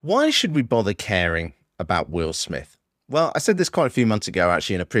Why should we bother caring about Will Smith? Well, I said this quite a few months ago,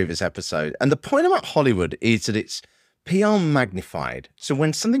 actually, in a previous episode. And the point about Hollywood is that it's PR magnified. So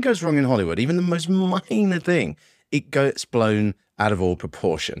when something goes wrong in Hollywood, even the most minor thing, it gets blown out of all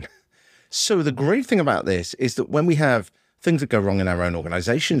proportion. So the great thing about this is that when we have things that go wrong in our own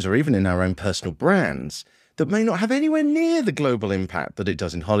organizations or even in our own personal brands that may not have anywhere near the global impact that it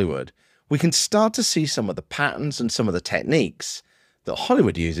does in Hollywood, we can start to see some of the patterns and some of the techniques that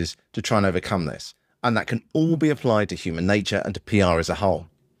Hollywood uses to try and overcome this. And that can all be applied to human nature and to PR as a whole.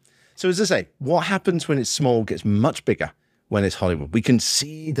 So as I say, what happens when it's small gets much bigger when it's Hollywood. We can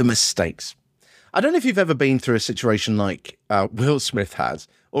see the mistakes. I don't know if you've ever been through a situation like Will Smith has,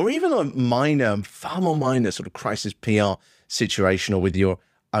 or even a minor, far more minor sort of crisis PR situation or with your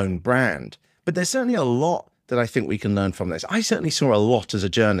own brand. But there's certainly a lot that I think we can learn from this. I certainly saw a lot as a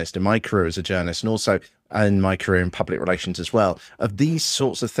journalist in my career as a journalist and also in my career in public relations as well, of these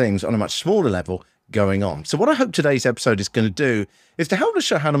sorts of things on a much smaller level going on. So what I hope today's episode is going to do is to help us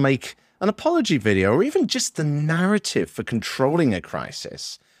show how to make an apology video or even just the narrative for controlling a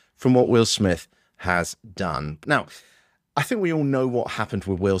crisis from what Will Smith has done. Now, I think we all know what happened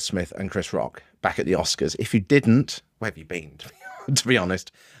with Will Smith and Chris Rock back at the Oscars. If you didn't, where have you been, to be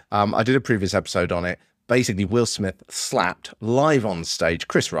honest? I did a previous episode on it. Basically, Will Smith slapped live on stage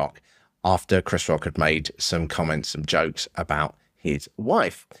Chris Rock after Chris Rock had made some comments, some jokes about his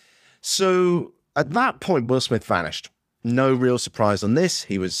wife. So at that point, Will Smith vanished. No real surprise on this.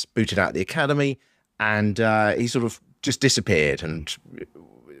 He was booted out of the academy and he sort of just disappeared. And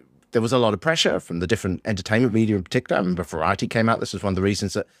there was a lot of pressure from the different entertainment media in particular. I remember Variety came out. This was one of the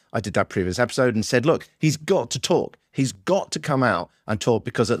reasons that I did that previous episode and said, look, he's got to talk. He's got to come out and talk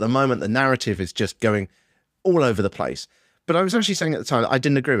because at the moment, the narrative is just going all over the place. But I was actually saying at the time that I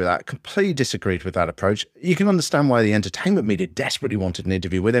didn't agree with that, completely disagreed with that approach. You can understand why the entertainment media desperately wanted an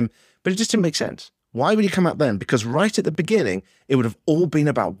interview with him, but it just didn't make sense. Why would he come out then? Because right at the beginning, it would have all been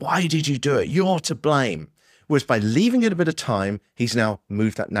about, why did you do it? You're to blame. Whereas by leaving it a bit of time, he's now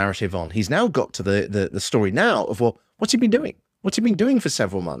moved that narrative on. He's now got to the story now of, well, what's he been doing? What's he been doing for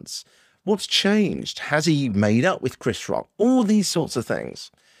several months? What's changed? Has he made up with Chris Rock? All these sorts of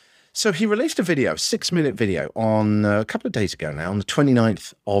things. So he released a video, a 6-minute video on a couple of days ago now, on the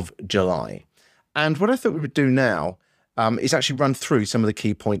 29th of July. And what I thought we would do now is actually run through some of the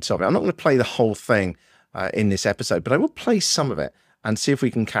key points of it. I'm not going to play the whole thing in this episode, but I will play some of it and see if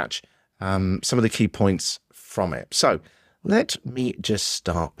we can catch some of the key points from it. So let me just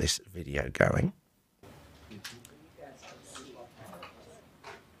start this video going.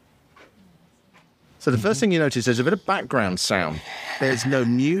 So the first thing you notice, there's a bit of background sound. There's no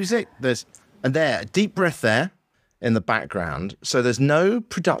music. And there, a deep breath there in the background. So there's no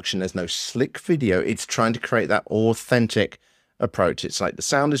production. There's no slick video. It's trying to create that authentic approach. It's like the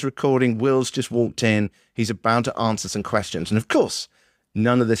sound is recording. Will's just walked in. He's about to answer some questions. And of course,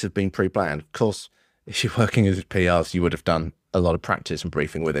 none of this has been pre-planned. Of course, if you're working as PRs, you would have done a lot of practice and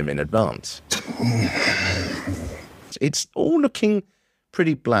briefing with him in advance. It's all looking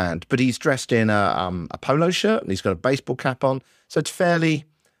pretty bland, but he's dressed in a polo shirt and he's got a baseball cap on. So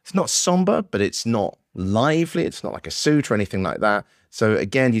it's not somber, but it's not lively. It's not like a suit or anything like that. So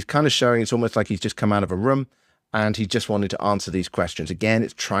again, he's kind of showing it's almost like he's just come out of a room and he just wanted to answer these questions. Again,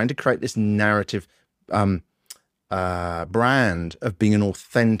 it's trying to create this narrative brand of being an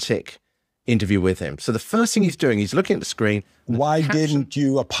authentic interview with him. So the first thing he's doing, he's looking at the screen. Why didn't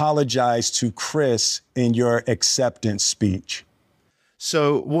you apologize to Chris in your acceptance speech?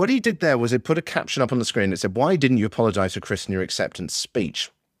 So what he did there was he put a caption up on the screen that said, why didn't you apologize to Chris in your acceptance speech?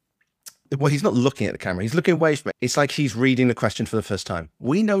 Well, he's not looking at the camera. He's looking away from it. It's like he's reading the question for the first time.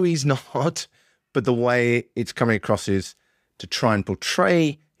 We know he's not, but the way it's coming across is to try and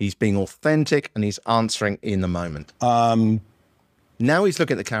portray he's being authentic and he's answering in the moment. Now he's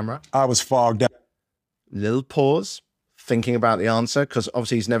looking at the camera. I was fogged up. Little pause, thinking about the answer, because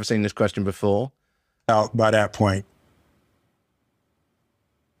obviously he's never seen this question before. Out by that point.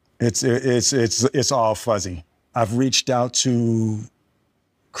 It's all fuzzy. I've reached out to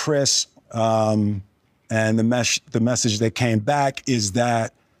Chris, and the message that came back is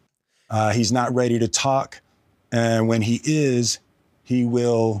that he's not ready to talk, and when he is, he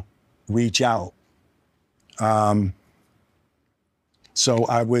will reach out. So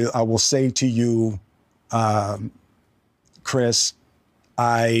I will say to you, Chris,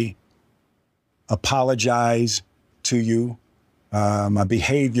 I apologize to you. My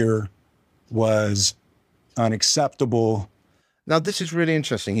behavior was unacceptable. Now, this is really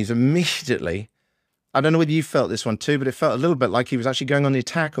interesting. He's immediately, I don't know whether you felt this one too, but it felt a little bit like he was actually going on the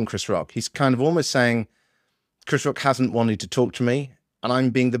attack on Chris Rock. He's kind of almost saying, Chris Rock hasn't wanted to talk to me. and I'm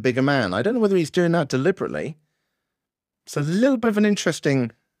being the bigger man. I don't know whether he's doing that deliberately. It's a little bit of an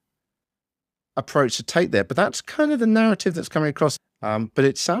interesting approach to take there, but that's kind of the narrative that's coming across. But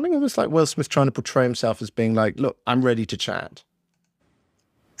it's sounding almost like Will Smith trying to portray himself as being like, look, I'm ready to chat.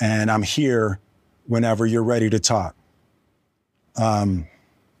 And I'm here whenever you're ready to talk. I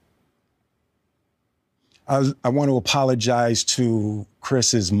want to apologize to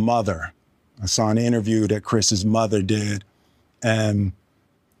Chris's mother. I saw an interview that Chris's mother did. And,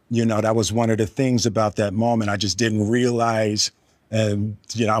 you know, that was one of the things about that moment. I just didn't realize, you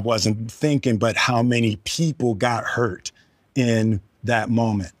know, I wasn't thinking, but how many people got hurt in that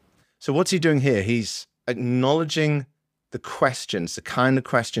moment. So what's he doing here? He's acknowledging the questions, the kind of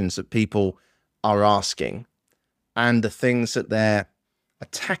questions that people are asking and the things that they're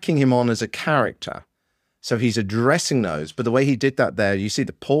attacking him on as a character. So he's addressing those, but the way he did that there, you see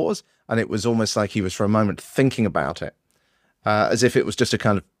the pause, and it was almost like he was for a moment thinking about it, as if it was just a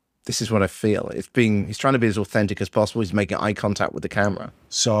kind of, this is what I feel. He's trying to be as authentic as possible. He's making eye contact with the camera.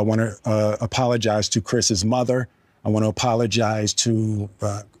 So I want to apologize to Chris's mother. I want to apologize to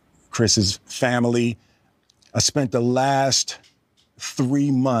Chris's family. I spent the last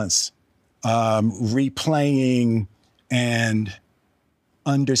 3 months replaying and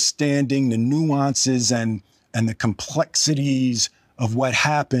understanding the nuances and the complexities of what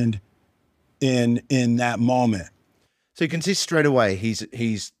happened in that moment. So you can see straight away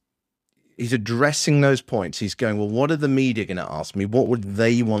he's addressing those points. He's going, well, what are the media going to ask me? What would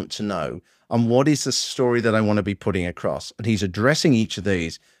they want to know? And what is the story that I want to be putting across? And he's addressing each of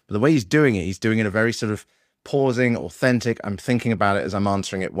these. But the way he's doing it a very sort of pausing, authentic, I'm thinking about it as I'm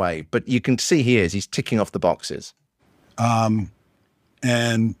answering it way. But you can see here is he's ticking off the boxes. And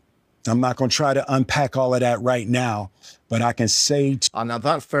I'm not going to try to unpack all of that right now, but I can say... Now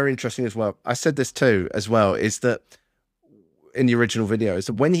that's very interesting as well. I said this too as well, is that in the original video, is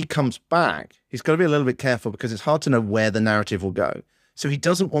that when he comes back, he's got to be a little bit careful because it's hard to know where the narrative will go. So he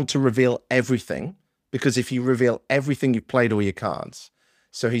doesn't want to reveal everything, because if you reveal everything, you've played all your cards.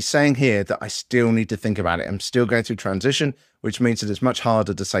 So he's saying here that I still need to think about it. I'm still going through transition, which means that it's much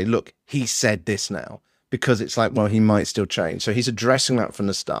harder to say, look, he said this now, because it's like, well, he might still change. So he's addressing that from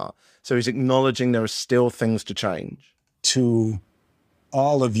the start. So he's acknowledging there are still things to change. To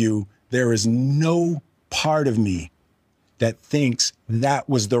all of you, there is no part of me that thinks that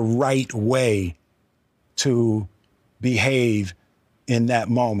was the right way to behave in that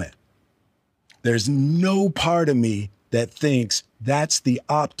moment. There's no part of me that thinks that's the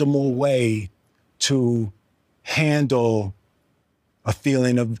optimal way to handle a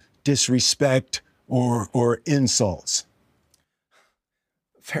feeling of disrespect or insults.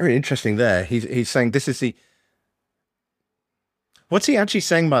 Very interesting there. He's saying this is the... What's he actually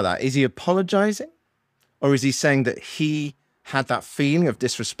saying by that? Is he apologizing? Or is he saying that he had that feeling of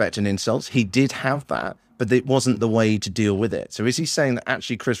disrespect and insults? He did have that, but it wasn't the way to deal with it. So is he saying that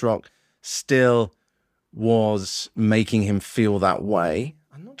actually Chris Rock still was making him feel that way?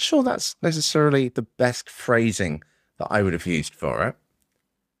 I'm not sure that's necessarily the best phrasing that I would have used for it.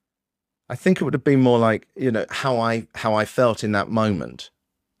 I think it would have been more like, you know, how I felt in that moment,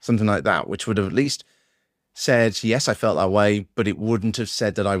 something like that, which would have at least said, yes, I felt that way, but it wouldn't have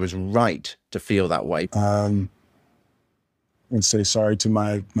said that I was right to feel that way. And say sorry to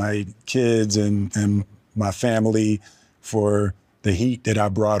my kids and my family for the heat that I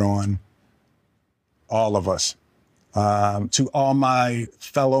brought on all of us. To all my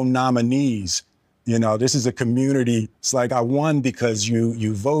fellow nominees, you know, this is a community. It's like I won because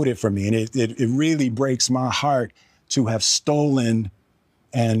you voted for me. And it really breaks my heart to have stolen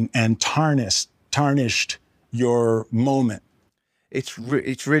and tarnished your moment. It's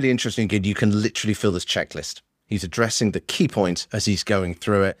really interesting, Gid. You can literally feel this checklist. He's addressing the key points as he's going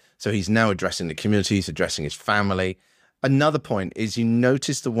through it. So he's now addressing the community, he's addressing his family. Another point is you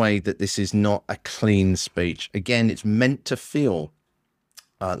notice the way that this is not a clean speech. Again, it's meant to feel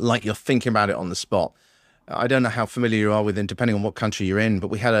like you're thinking about it on the spot. I don't know how familiar you are with him, depending on what country you're in, but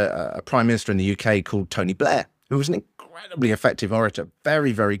we had a prime minister in the UK called Tony Blair, who was an incredibly effective orator,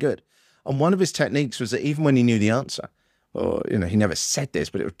 very, very good. And one of his techniques was that even when he knew the answer, or, you know, he never said this,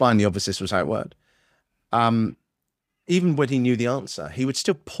 but it was blind the obvious, this was how it worked. Even when he knew the answer, he would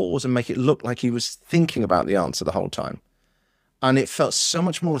still pause and make it look like he was thinking about the answer the whole time. And it felt so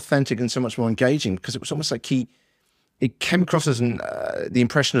much more authentic and so much more engaging because it was almost like it came across as the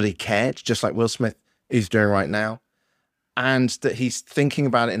impression that he cared, just like Will Smith is doing right now, and that he's thinking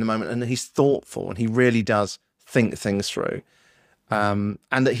about it in the moment and that he's thoughtful and he really does think things through. And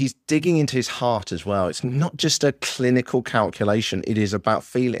that he's digging into his heart as well. It's not just a clinical calculation. It is about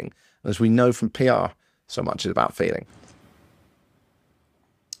feeling. As we know from PR, so much is about feeling.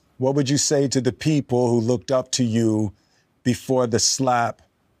 What would you say to the people who looked up to you before the slap,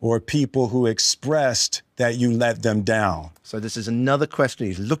 or people who expressed that you let them down? So this is another question.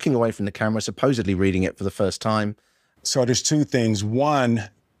 He's looking away from the camera, supposedly reading it for the first time. So there's two things. One,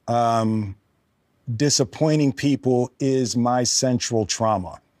 disappointing people is my central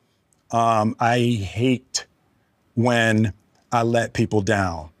trauma. I hate when I let people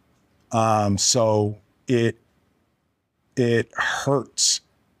down. So it hurts.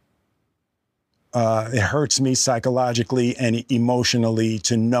 It hurts me psychologically and emotionally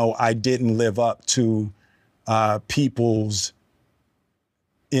to know I didn't live up to people's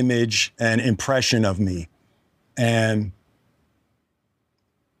image and impression of me. And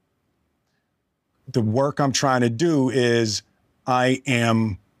the work I'm trying to do is I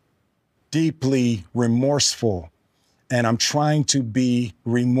am deeply remorseful, and I'm trying to be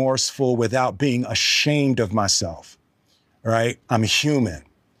remorseful without being ashamed of myself, right? I'm human.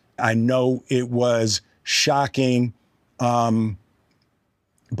 I know it was shocking, but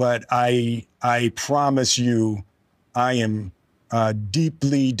I promise you, I am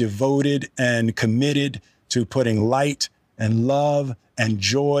deeply devoted and committed to putting light and love and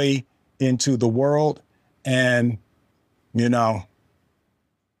joy into the world. And, you know,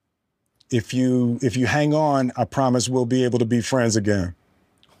 if you hang on, I promise we'll be able to be friends again.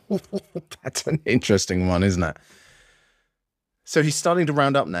 That's an interesting one, isn't it? So he's starting to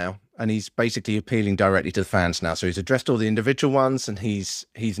round up now, and he's basically appealing directly to the fans now. So he's addressed all the individual ones, and he's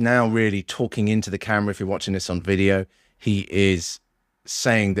now really talking into the camera. If you're watching this on video, he is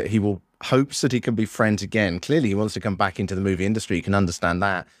saying that he hopes that he can be friends again. Clearly, he wants to come back into the movie industry. You can understand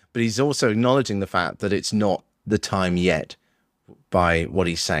that. But he's also acknowledging the fact that it's not the time yet by what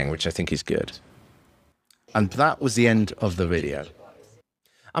he's saying, which I think is good. And that was the end of the video.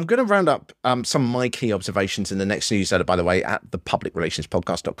 I'm going to round up some of my key observations in the next newsletter, by the way, at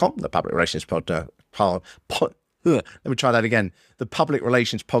thepublicrelationspodcast.com, let me try that again.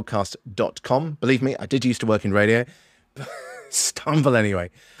 Thepublicrelationspodcast.com. Believe me, I did used to work in radio. Stumble anyway.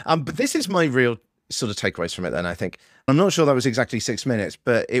 But this is my real sort of takeaways from it then, I think. I'm not sure that was exactly 6 minutes,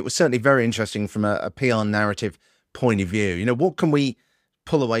 but it was certainly very interesting from a PR narrative point of view. You know, what can we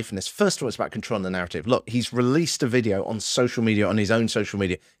pull away from this? First of all, it's about controlling the narrative. Look, he's released a video on social media, on his own social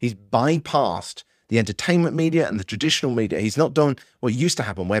media. He's bypassed the entertainment media and the traditional media. He's not done what used to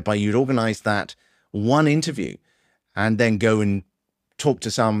happen, whereby you'd organize that one interview and then go and talk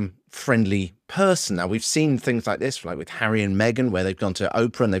to some friendly person. Now, we've seen things like this, like with Harry and Meghan, where they've gone to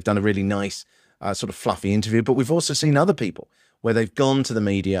Oprah and they've done a really nice sort of fluffy interview. But we've also seen other people where they've gone to the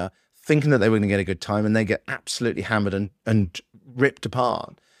media thinking that they were going to get a good time, and they get absolutely hammered and ripped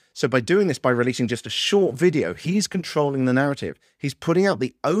apart. So by doing this, by releasing just a short video, he's controlling the narrative. He's putting out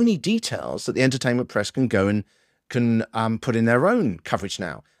the only details that the entertainment press can go and can put in their own coverage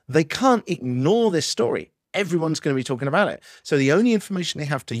now. They can't ignore this story. Everyone's going to be talking about it. So the only information they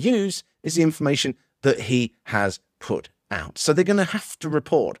have to use is the information that he has put out. So they're going to have to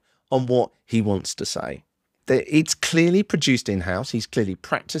report on what he wants to say. It's clearly produced in-house. He's clearly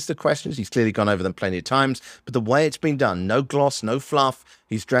practiced the questions. He's clearly gone over them plenty of times. But the way it's been done, no gloss, no fluff.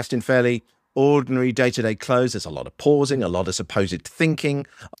 He's dressed in fairly ordinary day-to-day clothes. There's a lot of pausing, a lot of supposed thinking.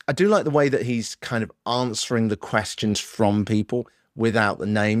 I do like the way that he's kind of answering the questions from people without the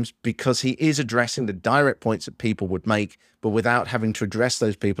names, because he is addressing the direct points that people would make, but without having to address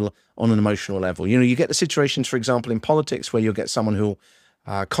those people on an emotional level. You know, you get the situations, for example, in politics where you'll get someone who'll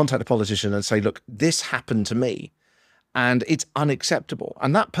contact a politician and say, look, this happened to me and it's unacceptable.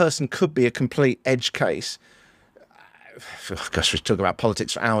 And that person could be a complete edge case. Gosh, we talk about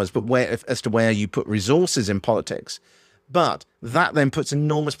politics for hours, but as to where you put resources in politics. But that then puts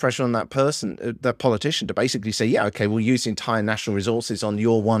enormous pressure on that person, that politician, to basically say, yeah, okay, we'll use the entire national resources on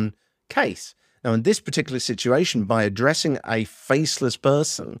your one case. Now, in this particular situation, by addressing a faceless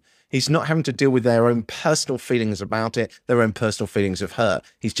person, he's not having to deal with their own personal feelings about it, their own personal feelings of her.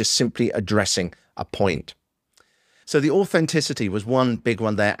 He's just simply addressing a point. So the authenticity was one big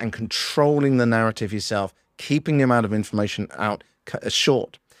one there, and controlling the narrative yourself, keeping the amount of information out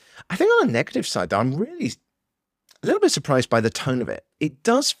short. I think on the negative side, though, I'm really a little bit surprised by the tone of it. It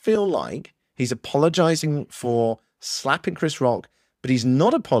does feel like he's apologizing for slapping Chris Rock, but he's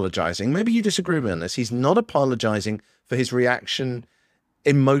not apologizing. Maybe you disagree with me on this. He's not apologizing for his reaction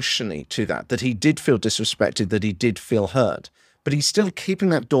emotionally to that he did feel disrespected, that he did feel hurt, but he's still keeping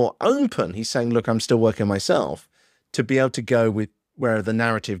that door open. He's saying, look, I'm still working myself to be able to go with where the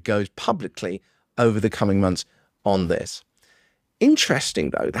narrative goes publicly over the coming months on this. Interesting,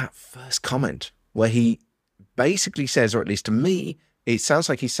 though, that first comment where he basically says, or at least to me, it sounds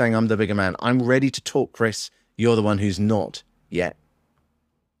like he's saying, I'm the bigger man. I'm ready to talk, Chris. You're the one who's not yet.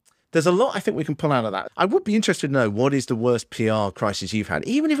 There's a lot I think we can pull out of that. I would be interested to know what is the worst PR crisis you've had,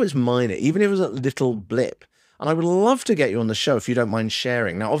 even if it was minor, even if it was a little blip. And I would love to get you on the show if you don't mind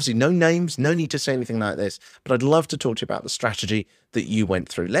sharing. Now, obviously, no names, no need to say anything like this, but I'd love to talk to you about the strategy that you went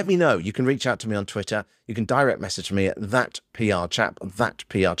through. Let me know. You can reach out to me on Twitter. You can direct message me at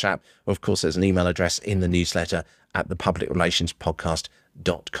thatprchap. Or, of course, there's an email address in the newsletter at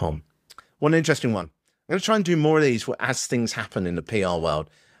thepublicrelationspodcast.com. One interesting one. I'm going to try and do more of these as things happen in the PR world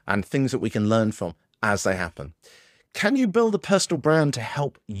and things that we can learn from as they happen. Can you build a personal brand to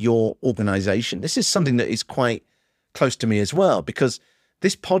help your organization? This is something that is quite close to me as well, because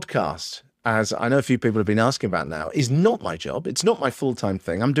this podcast, as I know a few people have been asking about now, is not my job. It's not my full-time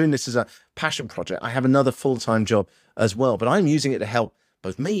thing. I'm doing this as a passion project. I have another full-time job as well, but I'm using it to help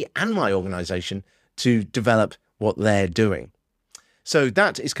both me and my organization to develop what they're doing. So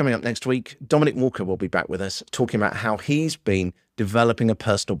that is coming up next week. Dominic Walker will be back with us talking about how he's been developing a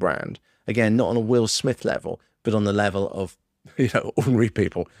personal brand. Again, not on a Will Smith level, but on the level of, ordinary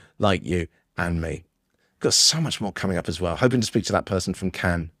people like you and me. Got so much more coming up as well. Hoping to speak to that person from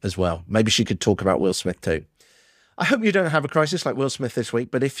Cannes as well. Maybe she could talk about Will Smith too. I hope you don't have a crisis like Will Smith this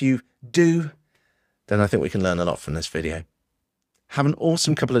week, but if you do, then I think we can learn a lot from this video. Have an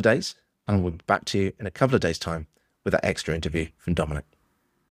awesome couple of days, and we'll be back to you in a couple of days' time with that extra interview from Dominic.